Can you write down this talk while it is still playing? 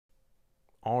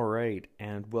right,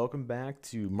 and welcome back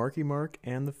to Marky Mark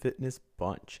and the Fitness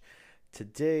Bunch.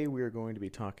 Today we are going to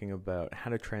be talking about how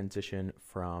to transition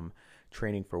from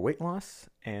training for weight loss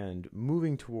and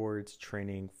moving towards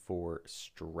training for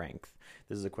strength.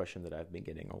 This is a question that I've been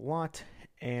getting a lot,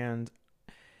 and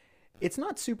it's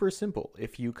not super simple.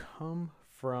 If you come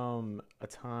from a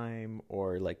time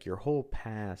or like your whole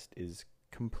past is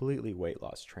completely weight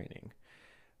loss training,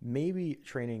 maybe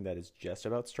training that is just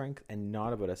about strength and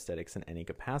not about aesthetics in any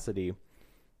capacity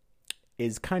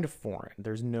is kind of foreign.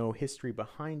 There's no history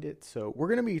behind it. So we're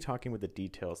going to be talking with the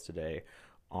details today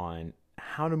on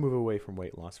how to move away from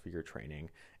weight loss for your training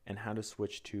and how to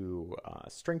switch to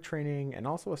strength training, and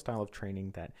also a style of training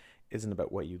that isn't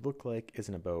about what you look like,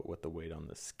 isn't about what the weight on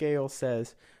the scale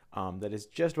says, that is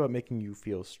just about making you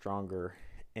feel stronger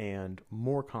and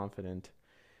more confident,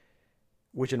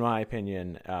 which in my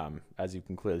opinion, as you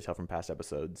can clearly tell from past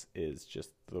episodes, is just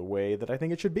the way that I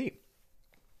think it should be.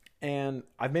 And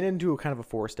I've been into a kind of a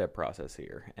 4-step process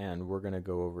here, and we're going to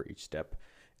go over each step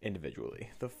individually.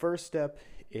 The first step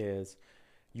is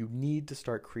you need to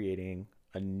start creating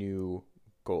a new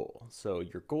goal. So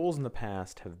your goals in the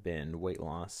past have been weight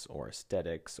loss or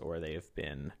aesthetics, or they have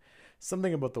been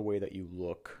something about the way that you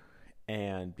look.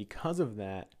 And because of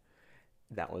that,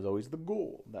 that was always the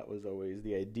goal. That was always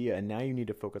the idea. And now you need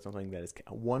to focus on something that is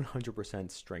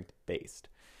 100% strength-based.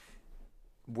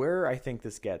 Where I think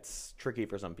this gets tricky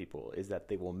for some people is that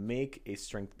they will make a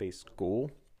strength-based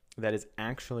goal that is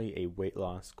actually a weight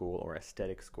loss goal or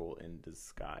aesthetics goal in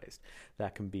disguise.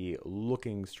 That can be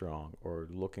looking strong or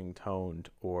looking toned,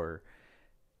 or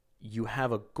you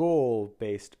have a goal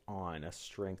based on a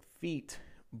strength feat,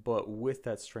 but with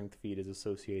that strength feat is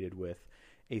associated with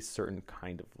a certain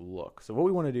kind of look. So what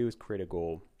we want to do is create a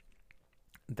goal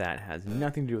that has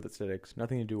nothing to do with aesthetics,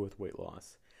 nothing to do with weight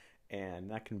loss.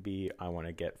 And that can be, I want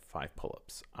to get 5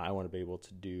 pull-ups. I want to be able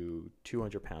to do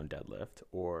 200-pound deadlift,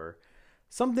 or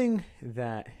something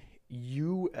that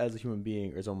you as a human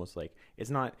being is almost like, it's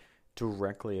not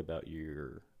directly about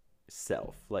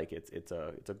yourself. Like it's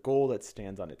a goal that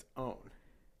stands on its own.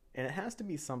 And it has to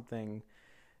be something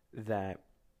that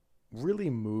really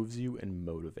moves you and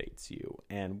motivates you.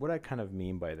 And what I kind of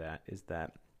mean by that is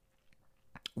that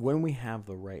when we have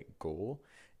the right goal,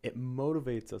 it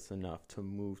motivates us enough to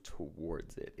move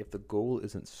towards it. If the goal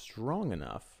isn't strong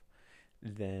enough,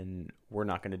 then we're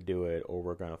not going to do it, or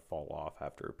we're going to fall off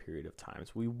after a period of time.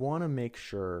 So we want to make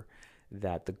sure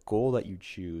that the goal that you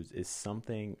choose is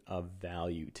something of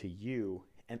value to you,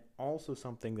 and also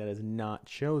something that is not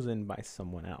chosen by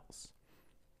someone else.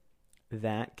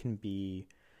 That can be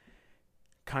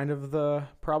kind of the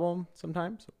problem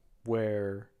sometimes,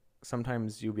 where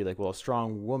sometimes you'll be like, well, a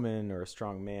strong woman or a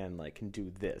strong man like can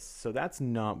do this. So that's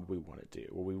not what we want to do.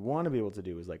 What we want to be able to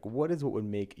do is like, what would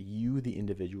make you, the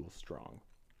individual, strong?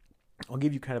 I'll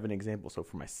give you kind of an example. So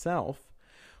for myself,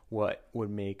 what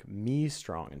would make me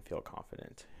strong and feel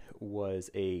confident was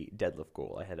a deadlift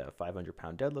goal. I had a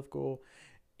 500-pound deadlift goal,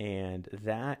 and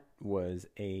that was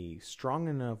a strong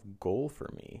enough goal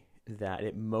for me that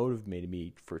it motivated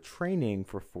me for training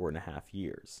for 4.5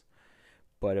 years.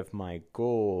 But if my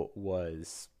goal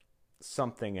was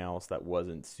something else that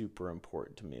wasn't super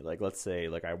important to me, like let's say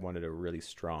like I wanted a really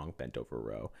strong bent over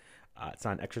row, it's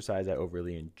not an exercise I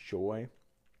overly enjoy.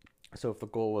 So if the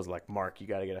goal was like, Mark, you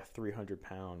got to get a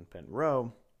 300-pound bent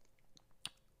row,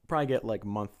 probably get like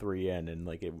month 3 in, and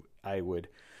like I would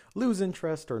lose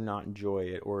interest or not enjoy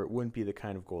it, or it wouldn't be the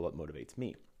kind of goal that motivates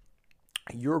me.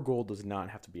 Your goal does not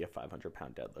have to be a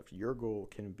 500-pound deadlift. Your goal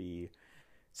can be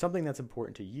something that's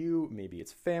important to you. Maybe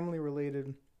it's family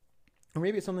related, or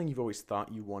maybe it's something you've always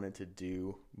thought you wanted to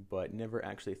do, but never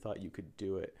actually thought you could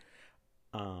do it.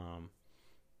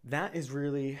 That is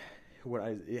really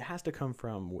it has to come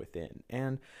from within.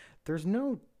 And there's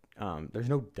no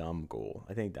dumb goal.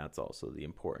 I think that's also the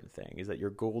important thing, is that your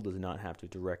goal does not have to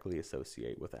directly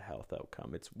associate with a health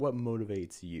outcome. It's what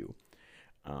motivates you.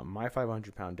 My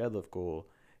 500-pound deadlift goal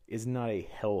is not a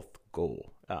health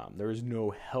goal. There is no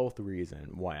health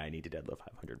reason why I need to deadlift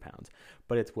 500 pounds,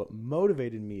 but it's what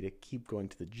motivated me to keep going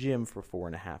to the gym for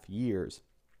 4.5 years.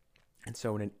 And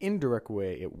so in an indirect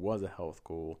way, it was a health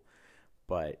goal,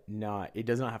 but it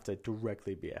does not have to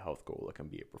directly be a health goal. It can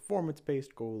be a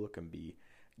performance-based goal. It can be,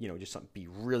 just something, be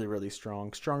really, really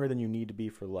strong, stronger than you need to be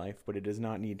for life, but it does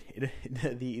not need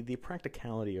the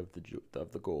practicality of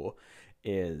the goal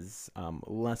is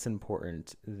less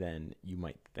important than you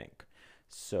might think.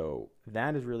 So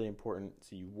that is really important.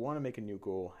 So you want to make a new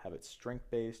goal, have it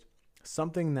strength-based,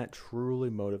 something that truly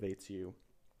motivates you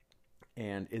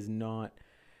and is not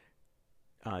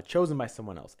chosen by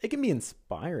someone else. It can be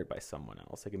inspired by someone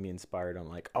else. It can be inspired on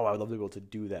like, oh, I would love to be able to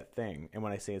do that thing. And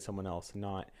when I say it's someone else,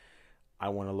 not I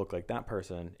want to look like that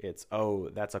person. It's, oh,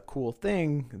 that's a cool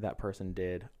thing that person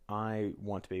did. I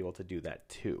want to be able to do that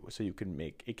too. So you can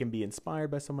make, it can be inspired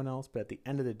by someone else, but at the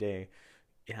end of the day,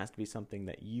 it has to be something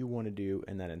that you want to do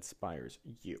and that inspires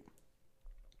you.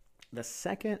 The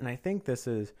second, and I think this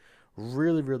is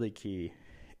really, really key,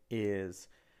 is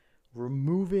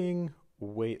removing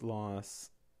weight loss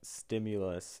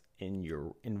stimulus in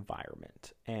your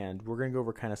environment. And we're going to go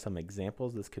over kind of some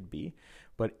examples this could be.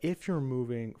 But if you're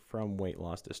moving from weight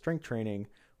loss to strength training,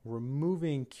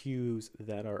 removing cues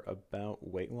that are about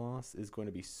weight loss is going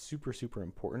to be super, super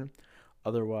important.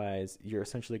 Otherwise, you're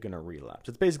essentially going to relapse.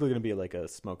 It's basically going to be like a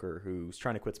smoker who's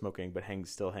trying to quit smoking but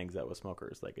still hangs out with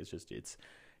smokers. Like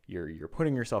you're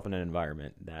putting yourself in an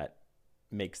environment that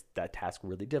makes that task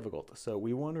really difficult. So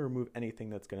we want to remove anything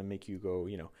that's going to make you go,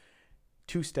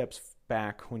 2 steps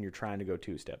back when you're trying to go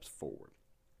 2 steps forward.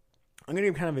 I'm going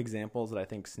to give kind of examples that I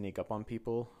think sneak up on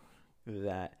people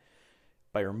that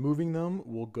by removing them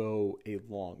will go a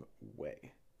long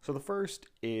way. So the first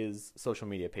is social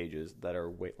media pages that are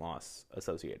weight loss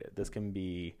associated. This can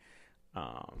be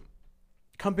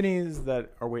companies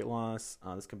that are weight loss.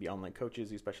 This can be online coaches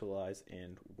who specialize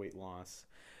in weight loss.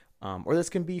 Or this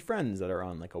can be friends that are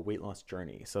on like a weight loss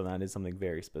journey. So that is something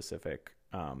very specific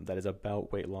that is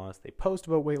about weight loss. They post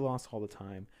about weight loss all the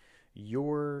time.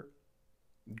 You're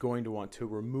going to want to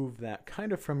remove that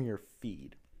kind of from your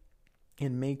feed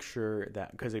and make sure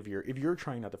that, because if you're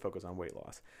trying not to focus on weight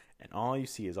loss and all you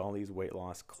see is all these weight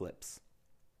loss clips,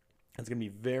 it's going to be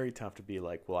very tough to be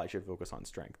like, well, I should focus on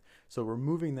strength. So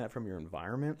removing that from your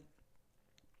environment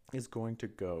is going to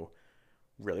go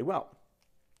really well.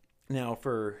 Now,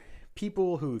 for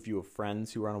people who, if you have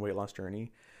friends who are on a weight loss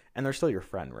journey, and they're still your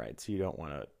friend, right? So you don't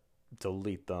want to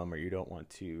delete them, or you don't want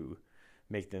to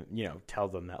make them, tell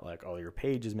them that like, oh, your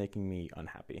page is making me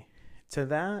unhappy. To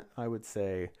that, I would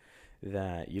say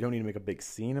that you don't need to make a big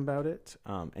scene about it,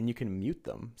 and you can mute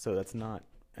them. So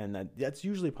that's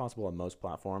usually possible on most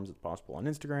platforms. It's possible on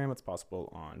Instagram. It's possible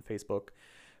on Facebook.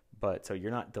 But so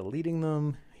you're not deleting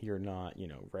them, you're not,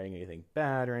 writing anything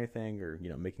bad or anything, or,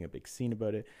 making a big scene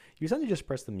about it. You essentially just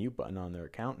press the mute button on their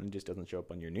account and it just doesn't show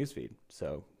up on your newsfeed.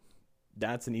 So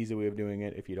that's an easy way of doing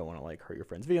it if you don't want to like hurt your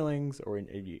friends' feelings, but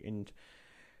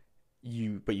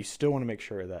you still want to make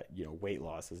sure that, weight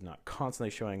loss is not constantly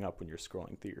showing up when you're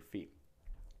scrolling through your feed.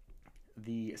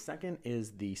 The second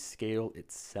is the scale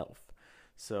itself.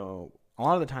 So a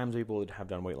lot of the times people would have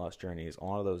done weight loss journeys, a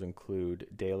lot of those include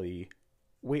daily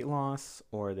weight loss,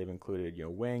 or they've included,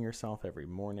 weighing yourself every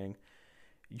morning.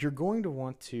 You're going to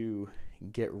want to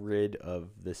get rid of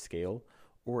the scale,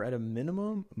 or at a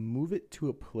minimum, move it to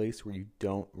a place where you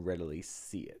don't readily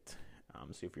see it.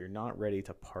 So if you're not ready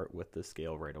to part with the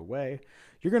scale right away,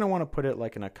 you're going to want to put it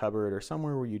like in a cupboard or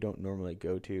somewhere where you don't normally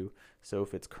go to. So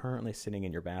if it's currently sitting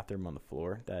in your bathroom on the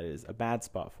floor, that is a bad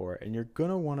spot for it. And you're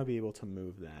going to want to be able to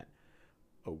move that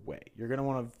away. You're going to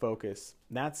want to focus.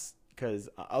 That's because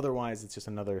otherwise it's just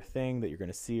another thing that you're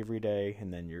going to see every day.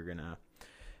 And then you're going to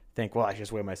think, well, I should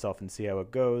just weigh myself and see how it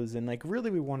goes. And like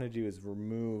really we want to do is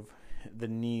remove the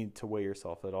need to weigh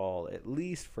yourself at all, at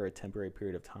least for a temporary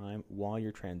period of time while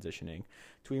you're transitioning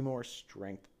to a more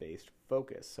strength-based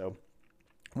focus. So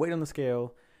weight on the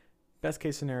scale, best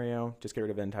case scenario, just get rid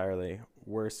of it entirely.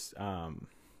 Worst,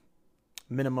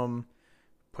 minimum,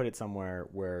 put it somewhere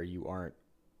where you aren't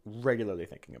regularly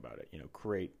thinking about it,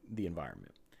 create the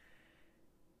environment.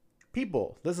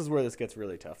 People, this is where this gets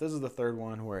really tough. This is the third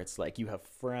one where it's like you have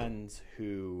friends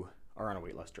who are on a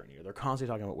weight loss journey, or they're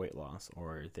constantly talking about weight loss,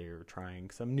 or they're trying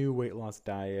some new weight loss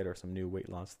diet or some new weight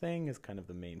loss thing is kind of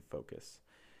the main focus.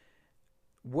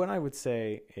 What I would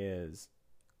say is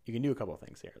you can do a couple of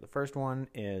things here. The first one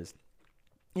is,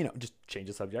 just change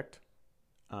the subject.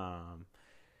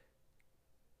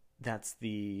 That's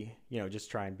just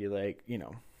try and be like,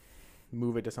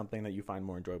 move it to something that you find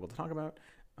more enjoyable to talk about.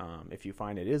 If you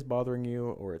find it is bothering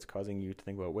you or it's causing you to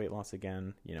think about weight loss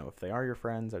again, if they are your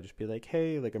friends, I'd just be like,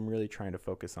 hey, like I'm really trying to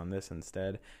focus on this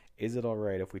instead. Is it all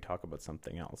right if we talk about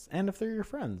something else? And if they're your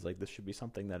friends, like this should be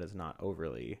something that is not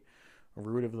overly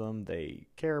rude of them. They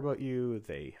care about you.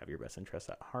 They have your best interests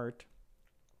at heart.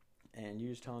 And you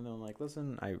just telling them like,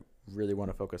 listen, I really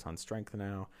want to focus on strength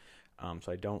now.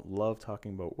 So I don't love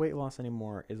talking about weight loss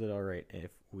anymore. Is it all right if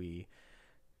we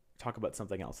talk about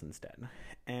something else instead?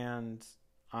 And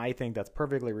I think that's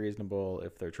perfectly reasonable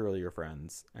if they're truly your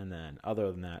friends. And then other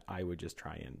than that, I would just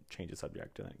try and change the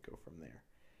subject and then go from there.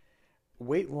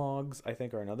 Weight logs, I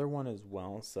think, are another one as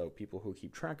well. So people who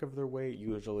keep track of their weight,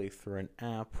 usually through an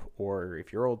app, or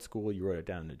if you're old school, you wrote it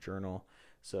down in a journal.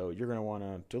 So you're going to want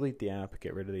to delete the app,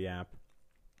 get rid of the app.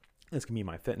 This can be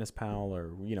MyFitnessPal or,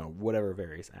 whatever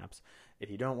various apps. If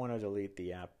you don't want to delete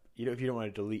the app, if you don't want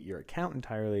to delete your account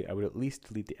entirely, I would at least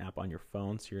delete the app on your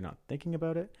phone so you're not thinking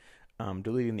about it.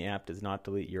 Deleting the app does not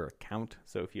delete your account.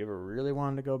 So if you ever really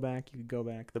wanted to go back, you could go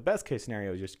back. The best case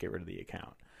scenario is just get rid of the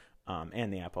account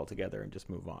and the app altogether and just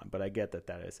move on. But I get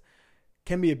that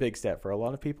can be a big step for a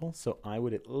lot of people. So I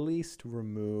would at least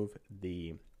remove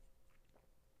the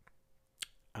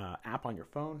app on your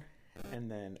phone,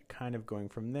 and then kind of going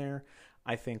from there,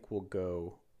 I think will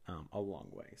go a long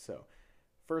way. So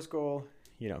first goal,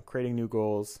 creating new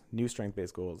goals, new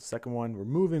strength-based goals. Second one,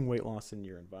 removing weight loss in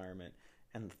your environment.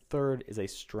 And the third is a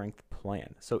strength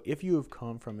plan. So if you have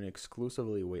come from an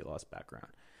exclusively weight loss background,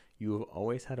 you have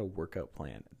always had a workout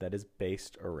plan that is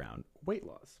based around weight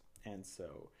loss. And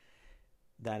so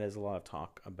that is a lot of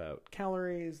talk about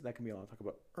calories. That can be a lot of talk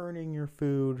about earning your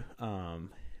food,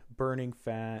 burning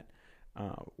fat,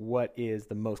 what is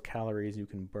the most calories you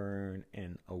can burn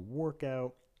in a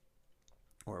workout,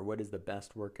 or what is the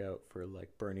best workout for like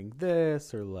burning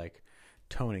this or like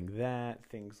toning that,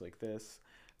 things like this.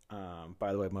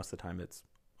 By the way, most of the time it's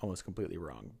almost completely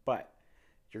wrong, but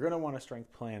you're going to want a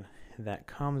strength plan that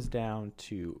comes down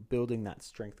to building that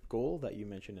strength goal that you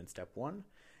mentioned in step 1,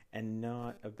 and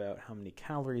not about how many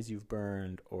calories you've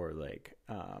burned or like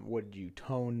what did you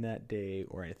tone that day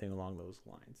or anything along those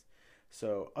lines.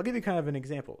 So I'll give you kind of an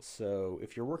example. So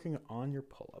if you're working on your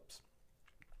pull-ups,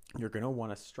 you're going to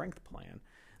want a strength plan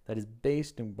that is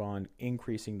based upon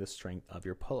increasing the strength of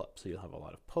your pull-ups. So you'll have a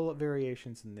lot of pull-up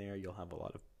variations in there. You'll have a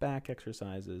lot of back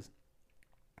exercises,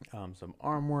 some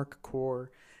arm work,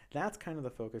 core. That's kind of the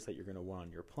focus that you're going to want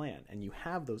on your plan. And you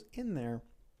have those in there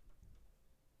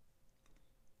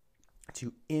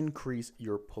to increase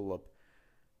your pull-up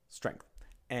strength.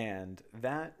 And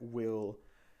that will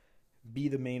be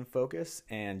the main focus,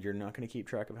 and you're not going to keep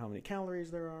track of how many calories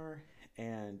there are,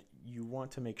 and you want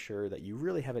to make sure that you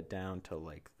really have it down to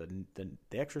like the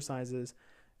exercises,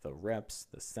 the reps,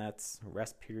 the sets,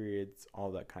 rest periods,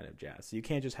 all that kind of jazz. So you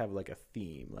can't just have like a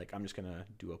theme, like I'm just going to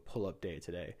do a pull-up day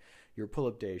today. Your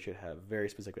pull-up day should have very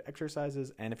specific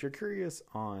exercises, and if you're curious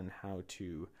on how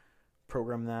to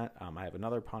program that, I have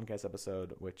another podcast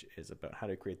episode which is about how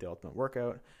to create the ultimate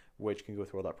workout, which can go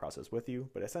through all that process with you.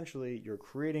 But essentially, you're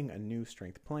creating a new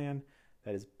strength plan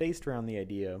that is based around the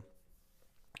idea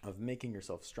of making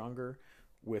yourself stronger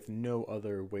with no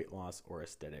other weight loss or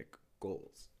aesthetic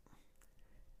goals.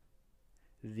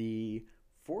 The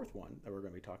fourth one that we're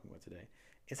going to be talking about today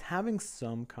is having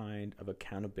some kind of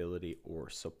accountability or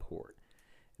support.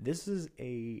 This is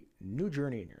a new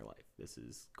journey in your life. This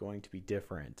is going to be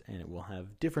different, and it will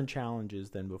have different challenges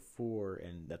than before,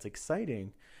 and that's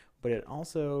exciting, but it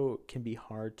also can be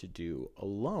hard to do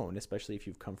alone, especially if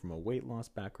you've come from a weight loss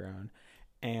background.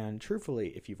 And truthfully,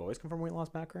 if you've always come from a weight loss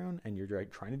background and you're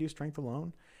trying to do strength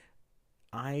alone,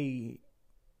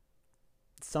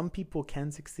 some people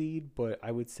can succeed, but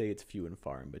I would say it's few and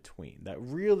far in between. That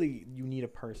really, you need a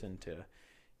person to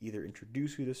either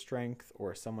introduce you to strength,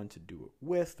 or someone to do it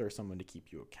with, or someone to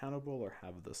keep you accountable or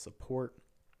have the support.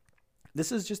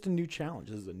 This is just a new challenge.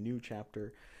 This is a new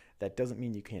chapter. That doesn't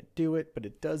mean you can't do it, but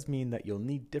it does mean that you'll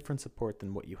need different support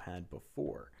than what you had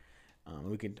before.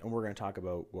 We're going to talk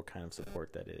about what kind of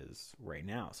support that is right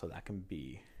now. So that can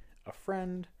be a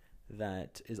friend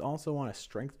that is also on a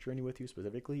strength journey with you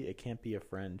specifically. It can't be a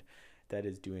friend that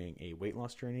is doing a weight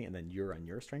loss journey and then you're on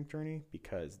your strength journey,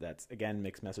 because that's, again,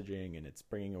 mixed messaging, and it's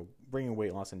bringing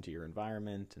weight loss into your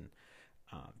environment. And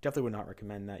definitely would not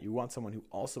recommend that. You want someone who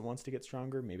also wants to get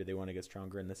stronger. Maybe they want to get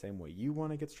stronger in the same way you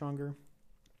want to get stronger.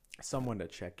 Someone to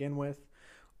check in with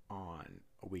on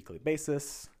a weekly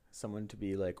basis. Someone to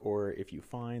be like, or if you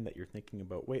find that you're thinking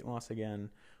about weight loss again,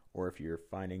 or if you're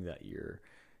finding that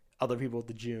other people at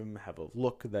the gym have a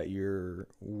look that you're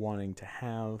wanting to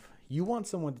have, you want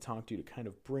someone to talk to kind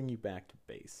of bring you back to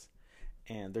base.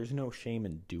 And there's no shame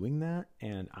in doing that,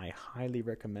 and I highly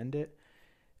recommend it,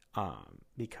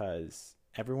 because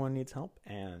everyone needs help,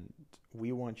 and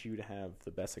we want you to have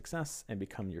the best success and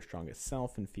become your strongest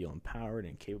self and feel empowered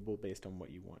and capable based on what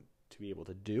you want to be able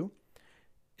to do.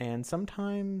 And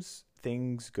sometimes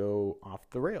things go off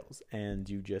the rails, and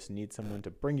you just need someone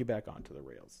to bring you back onto the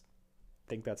rails. I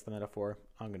think that's the metaphor.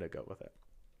 I'm going to go with it.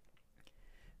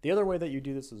 The other way that you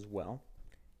do this as well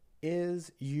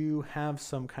is you have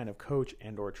some kind of coach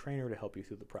and or trainer to help you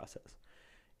through the process.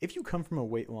 If you come from a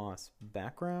weight loss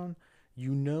background,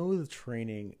 you know the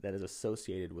training that is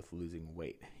associated with losing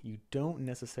weight. You don't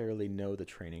necessarily know the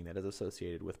training that is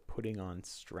associated with putting on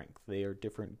strength. They are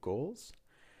different goals.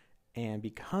 And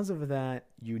because of that,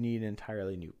 you need an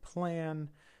entirely new plan,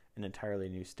 an entirely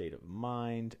new state of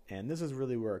mind. And this is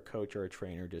really where a coach or a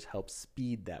trainer just helps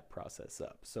speed that process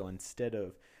up. So instead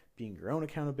of being your own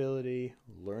accountability,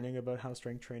 learning about how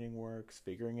strength training works,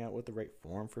 figuring out what the right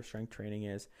form for strength training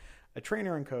is, a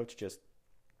trainer and coach just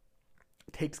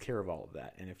takes care of all of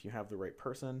that. And if you have the right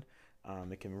person,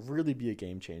 it can really be a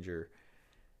game changer.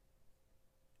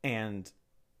 And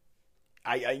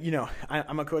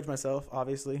I'm a coach myself,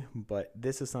 obviously, but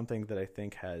this is something that I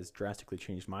think has drastically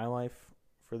changed my life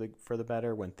for the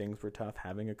better. When things were tough,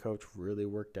 having a coach really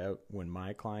worked out. When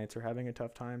my clients are having a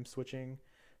tough time switching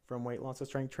from weight loss to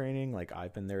strength training, like,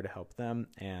 I've been there to help them.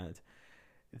 And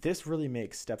this really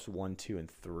makes steps 1, 2, and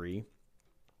 3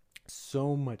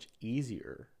 so much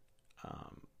easier.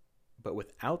 But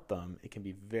without them, it can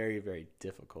be very, very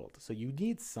difficult. So you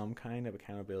need some kind of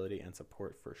accountability and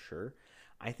support for sure.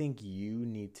 I think you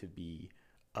need to be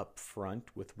upfront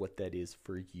with what that is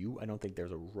for you. I don't think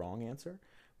there's a wrong answer,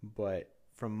 but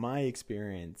from my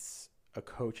experience, a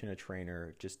coach and a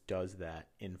trainer just does that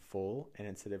in full. And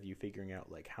instead of you figuring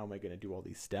out, like, how am I going to do all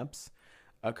these steps,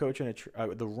 a coach and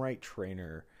the right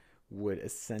trainer would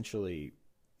essentially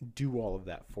do all of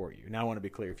that for you. Now, I want to be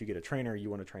clear. If you get a trainer,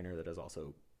 you want a trainer that is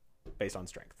also based on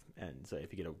strength. And so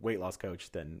if you get a weight loss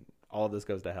coach, then all of this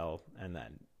goes to hell, and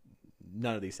then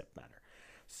none of these steps matter.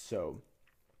 So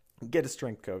get a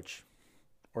strength coach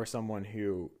or someone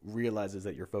who realizes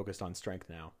that you're focused on strength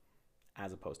now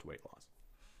as opposed to weight loss.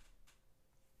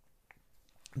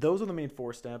 Those are the main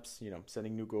 4 steps,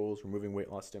 setting new goals, removing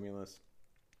weight loss stimulus,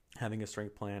 having a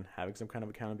strength plan, having some kind of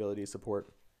accountability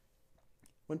support.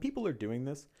 When people are doing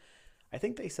this, I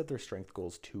think they set their strength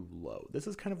goals too low. This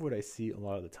is kind of what I see a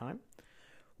lot of the time,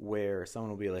 where someone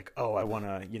will be like, oh, I want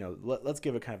to, let's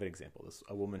give a kind of an example. This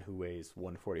a woman who weighs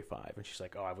 145, and she's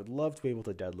like, oh, I would love to be able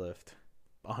to deadlift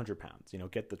 100 pounds,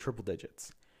 get the triple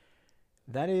digits.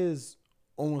 That is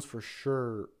almost for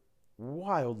sure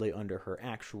wildly under her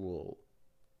actual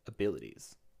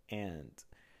abilities. And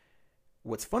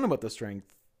what's fun about the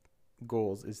strength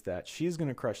goals is that she's going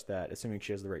to crush that, assuming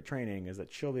she has the right training, is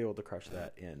that she'll be able to crush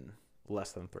that in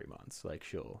less than 3 months.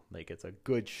 It's a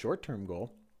good short-term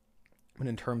goal. But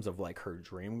in terms of like her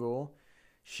dream goal,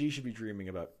 she should be dreaming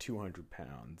about 200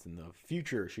 pounds. In the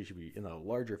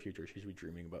larger future, she should be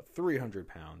dreaming about 300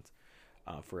 pounds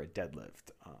for a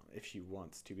deadlift. If she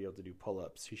wants to be able to do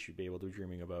pull-ups, she should be able to be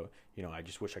dreaming about, I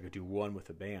just wish I could do 1 with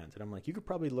a band. And I'm like, you could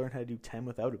probably learn how to do 10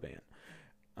 without a band.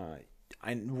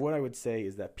 What I would say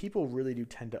is that people really do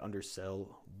tend to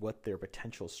undersell what their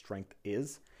potential strength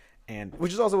is. And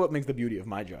which is also what makes the beauty of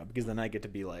my job, because then I get to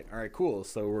be like, all right, cool.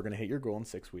 So we're going to hit your goal in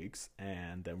 6 weeks,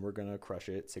 and then we're going to crush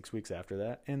it 6 weeks after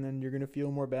that. And then you're going to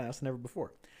feel more badass than ever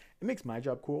before. It makes my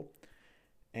job cool.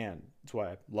 And that's why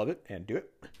I love it and do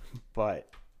it. But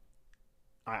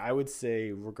I would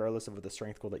say, regardless of the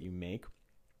strength goal that you make,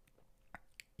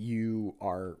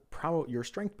 your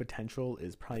strength potential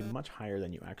is probably much higher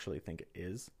than you actually think it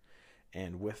is.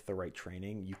 And with the right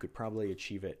training, you could probably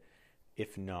achieve it,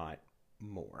 if not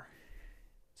more.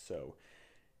 So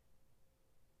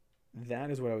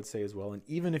that is what I would say as well. And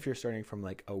even if you're starting from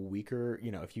like a weaker,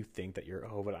 if you think that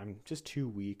but I'm just too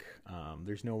weak,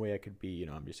 there's no way I could be,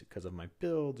 I'm just because of my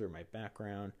build or my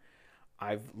background.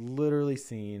 I've literally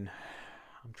seen,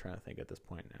 I'm trying to think at this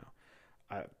point now,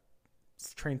 I've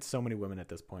trained so many women at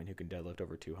this point who can deadlift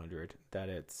over 200 that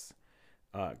it's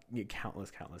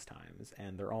countless times,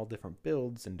 and they're all different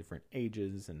builds and different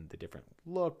ages and the different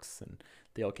looks, and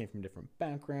they all came from different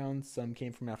backgrounds. Some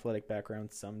came from athletic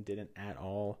backgrounds, some didn't at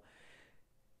all.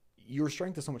 Your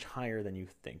strength is so much higher than you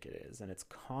think it is, and it's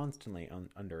constantly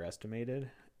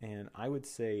underestimated. And I would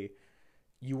say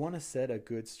you want to set a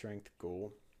good strength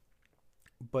goal,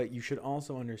 but you should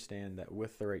also understand that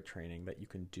with the right training that you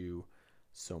can do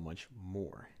so much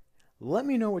more. Let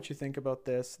me know what you think about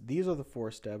this. These are the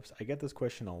 4 steps. I get this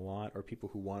question a lot, or people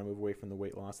who want to move away from the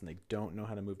weight loss and they don't know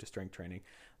how to move to strength training.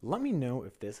 Let me know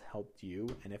if this helped you,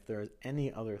 and if there's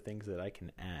any other things that I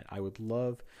can add. I would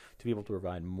love to be able to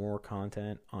provide more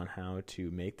content on how to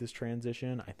make this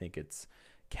transition. I think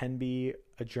can be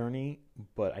a journey,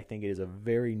 but I think it is a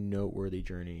very noteworthy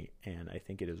journey, and I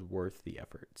think it is worth the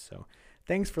effort. So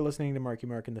thanks for listening to Marky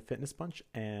Mark and the Fitness Bunch,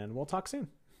 and we'll talk soon.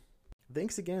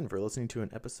 Thanks again for listening to an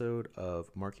episode of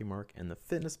Marky Mark and the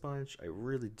Fitness Bunch. I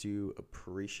really do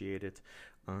appreciate it.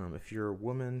 If you're a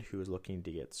woman who is looking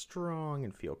to get strong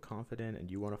and feel confident, and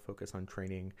you want to focus on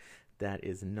training that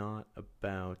is not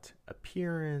about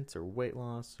appearance or weight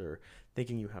loss or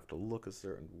thinking you have to look a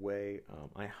certain way,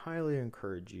 I highly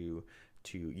encourage you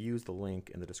to use the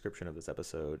link in the description of this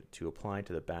episode to apply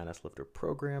to the Badass Lifter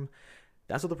program.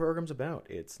 that's what the program's about.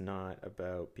 It's not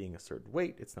about being a certain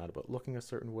weight. It's not about looking a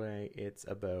certain way. It's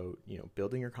about,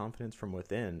 building your confidence from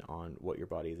within on what your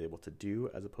body is able to do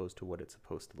as opposed to what it's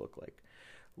supposed to look like.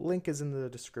 Link is in the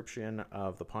description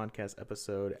of the podcast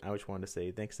episode. I just wanted to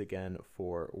say thanks again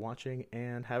for watching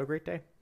and have a great day.